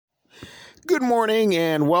Good morning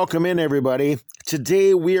and welcome in, everybody.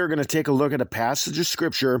 Today we are going to take a look at a passage of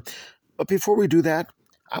Scripture. But before we do that,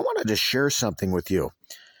 I wanted to share something with you.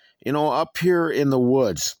 Up here in the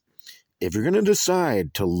woods, if you're going to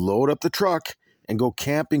decide to load up the truck and go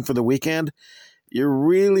camping for the weekend, you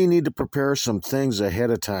really need to prepare some things ahead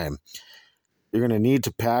of time. You're going to need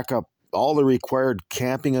to pack up all the required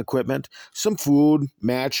camping equipment, some food,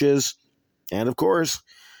 matches, and of course,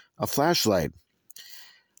 a flashlight.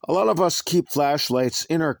 A lot of us keep flashlights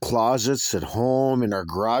in our closets, at home, in our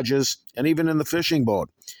garages, and even in the fishing boat.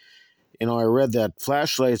 I read that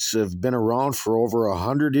flashlights have been around for over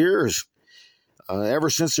 100 years, ever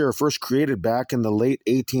since they were first created back in the late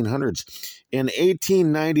 1800s. In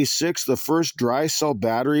 1896, the first dry cell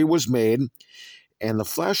battery was made, and the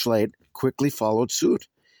flashlight quickly followed suit,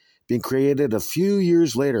 being created a few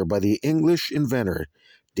years later by the English inventor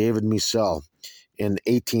David Missel in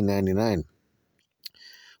 1899.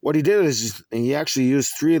 What he did is he actually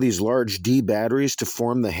used 3 of these large D batteries to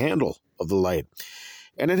form the handle of the light.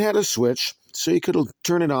 And it had a switch, so you could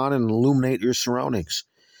turn it on and illuminate your surroundings.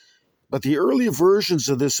 But the early versions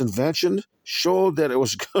of this invention showed that it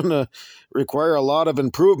was going to require a lot of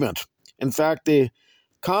improvement. In fact, they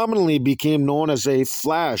commonly became known as a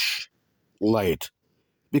flash light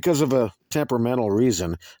because of a temperamental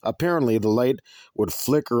reason. Apparently, the light would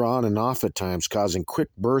flicker on and off at times, causing quick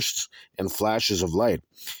bursts and flashes of light.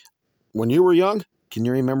 When you were young, can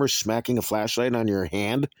you remember smacking a flashlight on your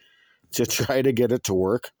hand to try to get it to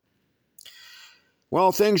work?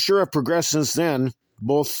 Well, things sure have progressed since then,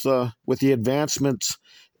 both with the advancements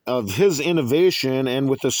of his innovation and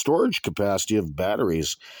with the storage capacity of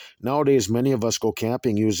batteries. Nowadays, many of us go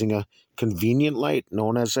camping using a convenient light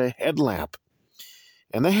known as a headlamp.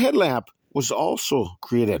 And the headlamp was also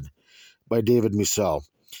created by David Missel.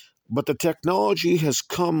 But the technology has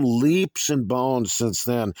come leaps and bounds since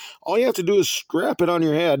then. All you have to do is strap it on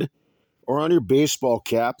your head or on your baseball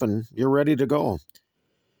cap and you're ready to go.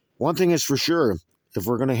 One thing is for sure, if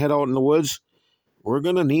we're going to head out in the woods, we're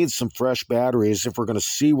going to need some fresh batteries if we're going to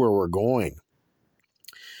see where we're going.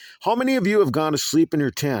 How many of you have gone to sleep in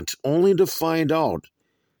your tent only to find out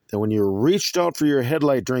that when you reached out for your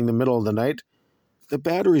headlight during the middle of the night, the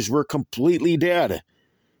batteries were completely dead?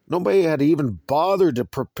 Nobody had even bothered to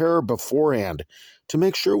prepare beforehand to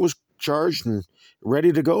make sure it was charged and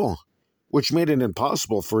ready to go, which made it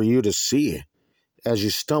impossible for you to see as you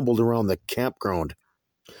stumbled around the campground.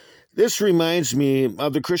 This reminds me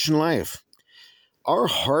of the Christian life. Our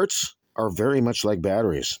hearts are very much like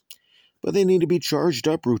batteries, but they need to be charged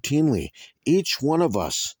up routinely. Each one of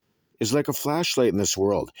us is like a flashlight in this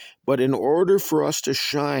world, but in order for us to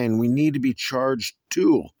shine, we need to be charged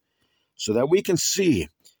too, so that we can see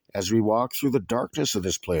as we walk through the darkness of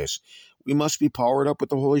this place. We must be powered up with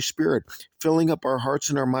the Holy Spirit, filling up our hearts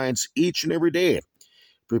and our minds each and every day,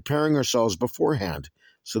 preparing ourselves beforehand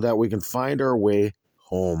so that we can find our way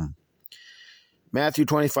home. Matthew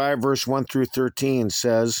 25, verse 1 through 13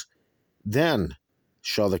 says, "Then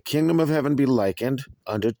shall the kingdom of heaven be likened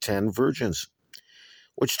unto 10 virgins,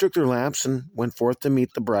 which took their lamps and went forth to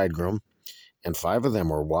meet the bridegroom. And 5 of them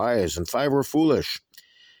were wise, and 5 were foolish.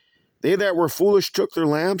 They that were foolish took their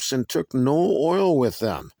lamps, and took no oil with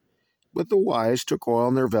them. But the wise took oil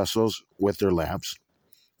in their vessels with their lamps.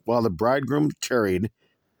 While the bridegroom tarried,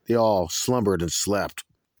 they all slumbered and slept.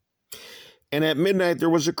 And at midnight there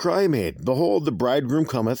was a cry made, Behold, the bridegroom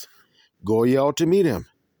cometh, go ye out to meet him.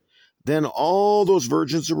 Then all those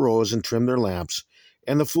virgins arose and trimmed their lamps.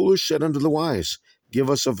 And the foolish said unto the wise, Give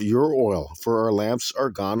us of your oil, for our lamps are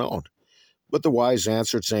gone out. But the wise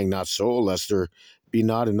answered, saying, Not so, lest there be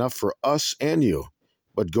not enough for us and you.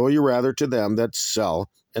 But go ye rather to them that sell,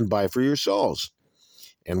 and buy for yourselves.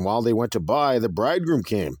 And while they went to buy, the bridegroom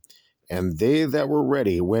came, and they that were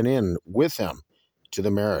ready went in with him to the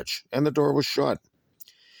marriage, and the door was shut.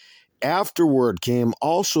 Afterward came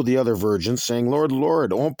also the other virgins, saying, Lord,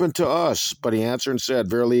 Lord, open to us. But he answered and said,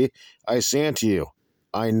 Verily I say unto you,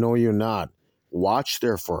 I know you not. Watch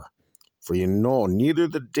therefore, for you know neither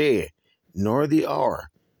the day nor the hour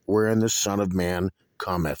wherein the Son of Man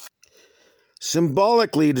cometh."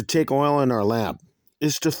 Symbolically, to take oil in our lamp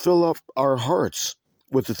is to fill up our hearts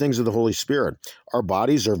with the things of the Holy Spirit. Our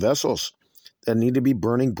bodies are vessels that need to be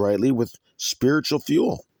burning brightly with spiritual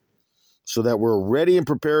fuel so that we're ready and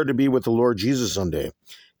prepared to be with the Lord Jesus someday.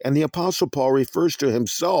 And the Apostle Paul refers to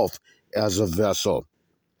himself as a vessel.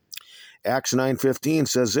 Acts 9:15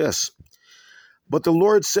 says this, But the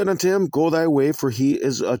Lord said unto him, Go thy way, for he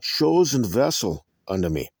is a chosen vessel unto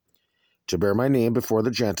me, to bear my name before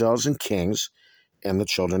the Gentiles and kings and the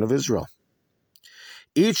children of Israel.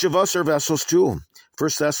 Each of us are vessels too.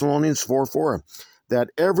 1 Thessalonians 4:4. that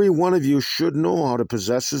every one of you should know how to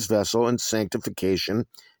possess his vessel in sanctification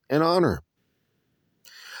and honor.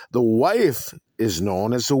 The wife is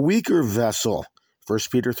known as a weaker vessel. 1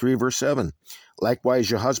 Peter 3, verse 7. Likewise,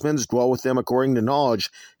 your husbands dwell with them according to knowledge,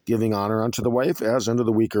 giving honor unto the wife as unto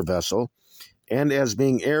the weaker vessel, and as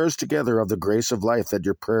being heirs together of the grace of life, that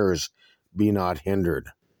your prayers be not hindered.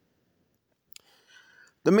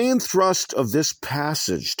 The main thrust of this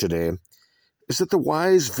passage today is that the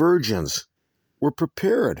wise virgins were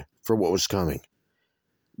prepared for what was coming.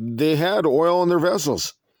 They had oil in their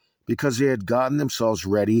vessels because they had gotten themselves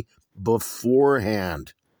ready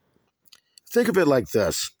beforehand. Think of it like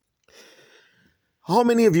this. How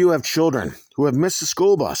many of you have children who have missed the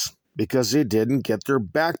school bus because they didn't get their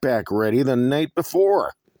backpack ready the night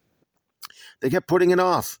before? They kept putting it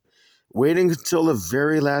off, waiting until the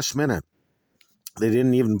very last minute. They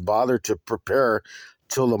didn't even bother to prepare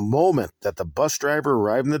till the moment that the bus driver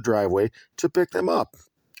arrived in the driveway to pick them up.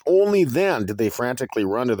 Only then did they frantically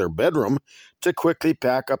run to their bedroom to quickly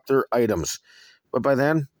pack up their items. But by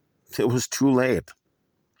then, it was too late.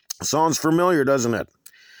 Sounds familiar, doesn't it?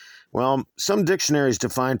 Well, some dictionaries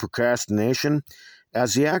define procrastination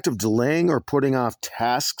as the act of delaying or putting off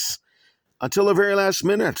tasks until the very last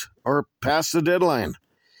minute or past the deadline.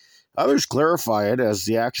 Others clarify it as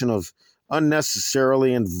the action of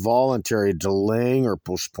unnecessarily involuntary delaying or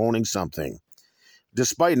postponing something,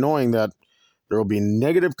 despite knowing that there will be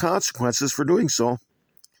negative consequences for doing so.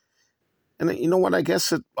 And you know what? I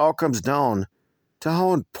guess it all comes down to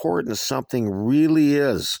how important something really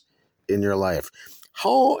is in your life.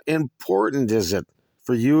 How important is it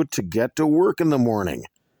for you to get to work in the morning?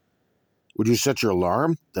 Would you set your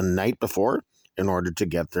alarm the night before in order to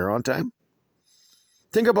get there on time?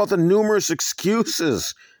 Think about the numerous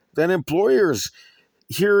excuses that employers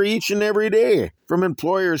hear each and every day from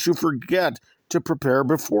employers who forget to prepare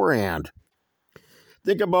beforehand.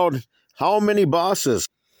 Think about how many bosses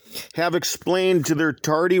have explained to their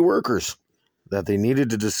tardy workers that they needed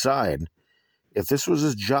to decide if this was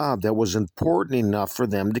a job that was important enough for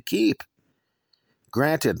them to keep.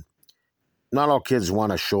 Granted, not all kids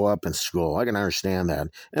want to show up in school. I can understand that.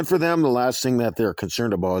 And for them, the last thing that they're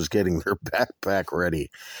concerned about is getting their backpack ready.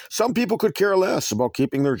 Some people could care less about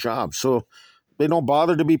keeping their job, so they don't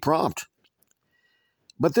bother to be prompt.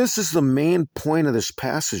 But this is the main point of this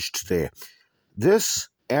passage today. This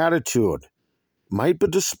attitude might be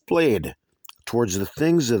displayed towards the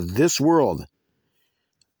things of this world,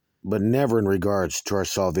 but never in regards to our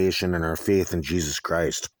salvation and our faith in Jesus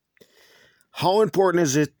Christ. How important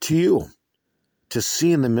is it to you to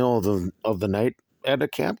see in the middle of the night at a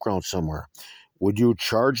campground somewhere? Would you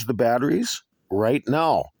charge the batteries right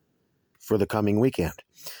now for the coming weekend?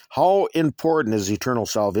 How important is eternal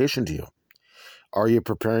salvation to you? Are you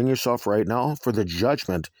preparing yourself right now for the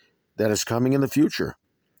judgment that is coming in the future?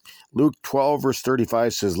 Luke 12, verse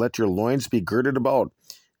 35 says, "Let your loins be girded about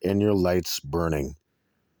and your lights burning."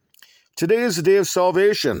 Today is the day of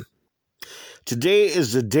salvation. Today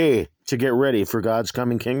is the day to get ready for God's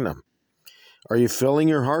coming kingdom. Are you filling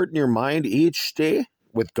your heart and your mind each day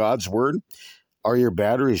with God's word? Are your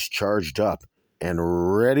batteries charged up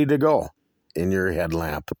and ready to go in your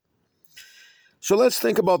headlamp? So let's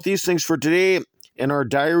think about these things for today, and our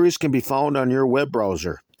diaries can be found on your web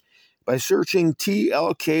browser by searching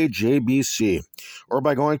tlkjbc or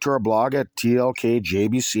by going to our blog at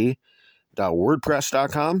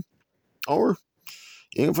tlkjbc.wordpress.com, or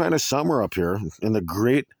you can find us somewhere up here in the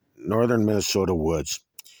great northern Minnesota woods.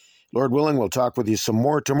 Lord willing, we'll talk with you some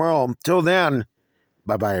more tomorrow. Till then,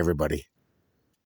 bye-bye, everybody.